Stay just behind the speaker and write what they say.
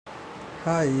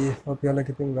Hi, hope you all are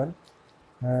keeping well.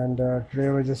 And today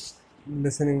I was just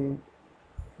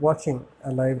watching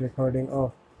a live recording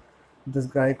of this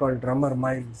guy called Drummer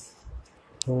Miles,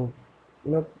 who,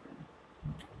 you know,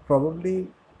 probably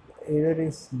either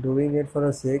is doing it for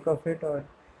the sake of it or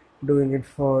doing it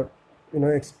for,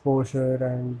 exposure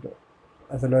and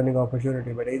as a learning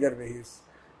opportunity. But either way, he's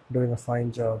doing a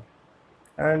fine job.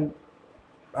 And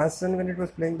as soon when it was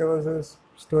playing, there was a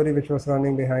story which was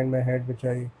running behind my head, which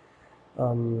I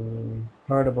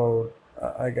heard about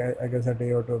I guess a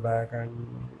day or two back, and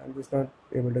I'm just not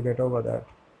able to get over that.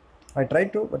 I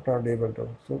tried to, but not able to.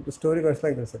 So the story goes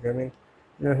like this. Okay, I mean,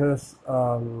 this is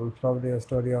probably a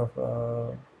story of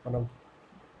one of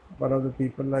one of the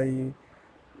people I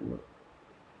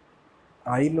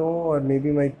know, or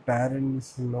maybe my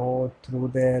parents know through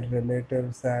their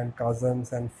relatives and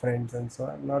cousins and friends, and so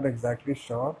I'm not exactly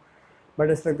sure. But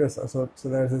it's like this. So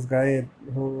there's this guy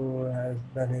who has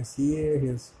done his CA.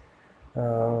 He's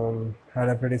had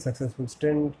a pretty successful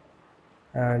stint,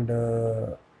 and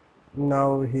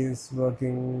now he's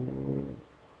working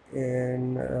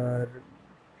in a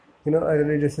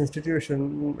religious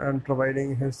institution and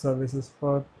providing his services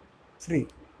for free.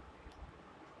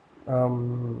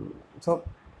 So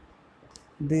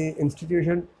the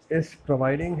institution is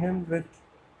providing him with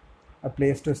a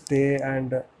place to stay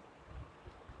and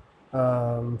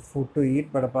food to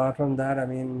eat, but apart from that, I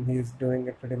mean, he's doing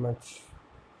it pretty much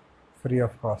free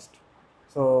of cost.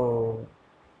 So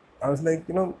I was like,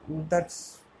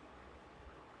 that's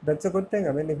a good thing.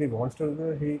 I mean, if he wants to do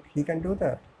it, he can do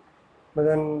that. But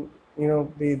then,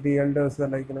 the elders were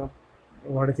like,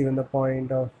 what is even the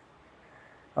point of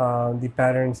the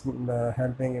parents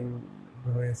helping him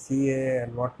do his CA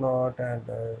and whatnot, and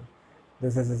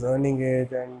this is his earning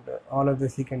age, and all of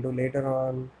this he can do later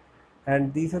on.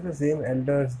 And these are the same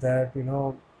elders that,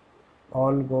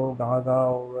 all go gaga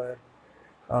over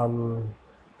um,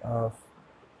 uh,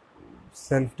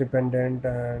 self-dependent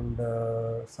and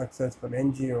successful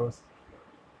NGOs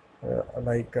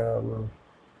like Narayana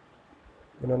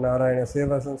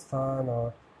Seva Sansthan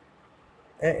or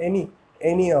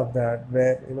any of that,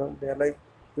 where they're like,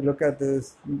 you look at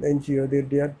this NGO,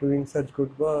 they are doing such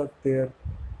good work. They're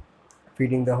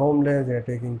feeding the homeless, they're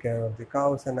taking care of the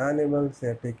cows and animals,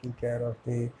 they're taking care of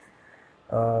the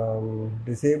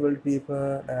disabled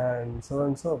people and so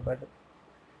and so. But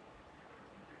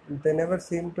they never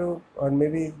seem to, or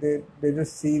maybe they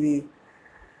just see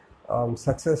the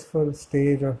successful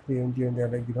stage of the NGO and they're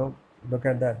like, look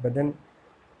at that. But then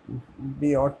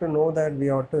we ought to know that, we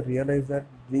ought to realize that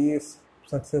these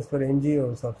successful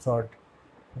NGOs of sort,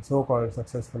 so-called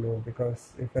successful ones,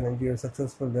 because if an NGO is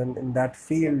successful, then in that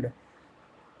field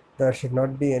there should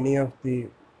not be any of the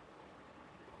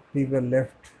people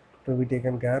left to be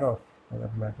taken care of, for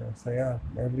that matter. So yeah,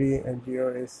 every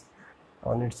NGO is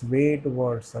on its way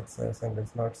towards success and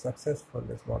it's not successful,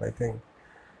 is what I think.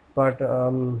 But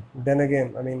then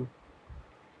again, I mean,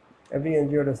 every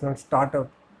NGO does not start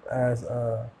up as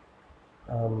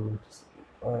um,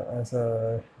 as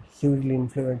a hugely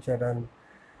influential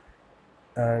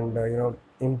and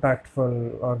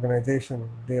impactful organization.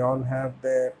 They all have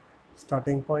their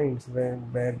starting points where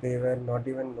they were not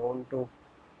even known to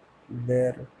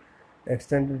their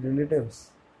extended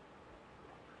relatives.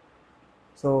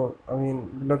 So I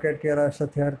mean, look at Kera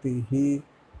Satyarthi. He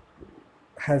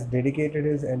has dedicated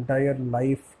his entire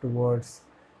life towards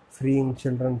freeing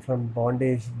children from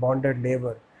bonded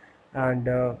labor, and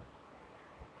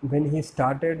when he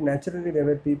started, naturally there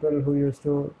were people who used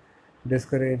to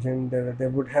discourage him. There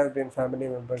would have been family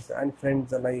members and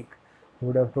friends alike who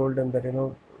would have told him that,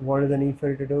 what is the need for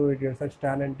you to do it? You're such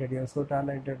talented. You're so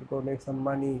talented. Go make some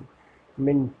money,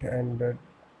 mint, and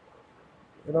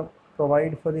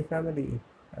provide for the family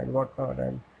and whatnot.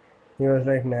 And he was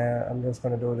like, nah, I'm just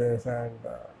gonna do this. And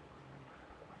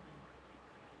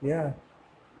yeah,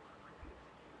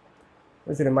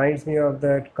 this reminds me of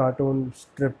that cartoon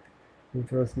strip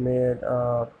which was made.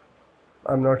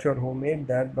 I'm not sure who made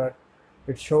that, but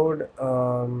it showed.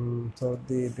 So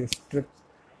the strip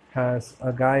has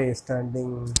a guy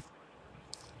standing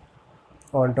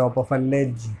on top of a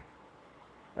ledge,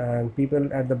 and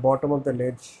people at the bottom of the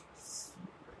ledge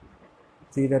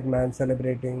see that man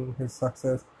celebrating his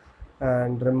success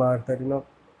and remark that,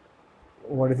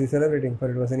 what is he celebrating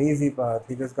for? It was an easy path.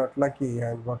 He just got lucky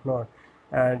and whatnot.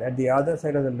 And at the other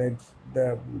side of the ledge,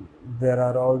 there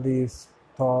are all these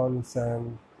thorns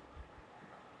and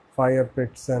fire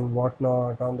pits and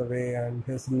whatnot on the way, and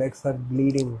his legs are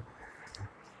bleeding.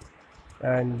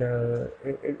 And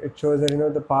it shows that,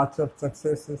 the paths of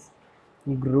success is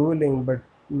grueling, but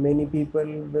many people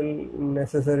will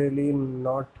necessarily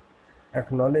not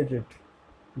acknowledge it.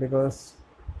 because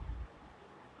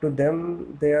to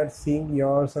them they are seeing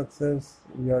your success,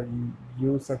 your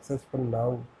you successful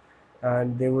now,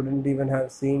 and they wouldn't even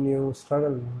have seen you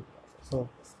struggle. So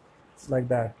it's like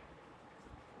that.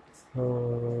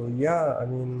 So yeah, I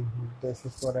mean, this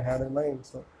is what I had in mind.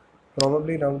 So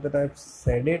probably now that I've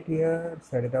said it here,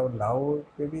 said it out loud,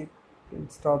 maybe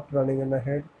it stopped running in my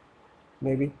head.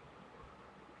 Maybe.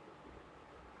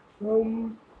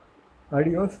 Um,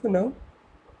 adios for now.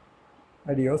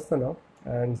 Adios for now.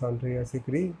 And Sandri, I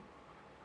agree.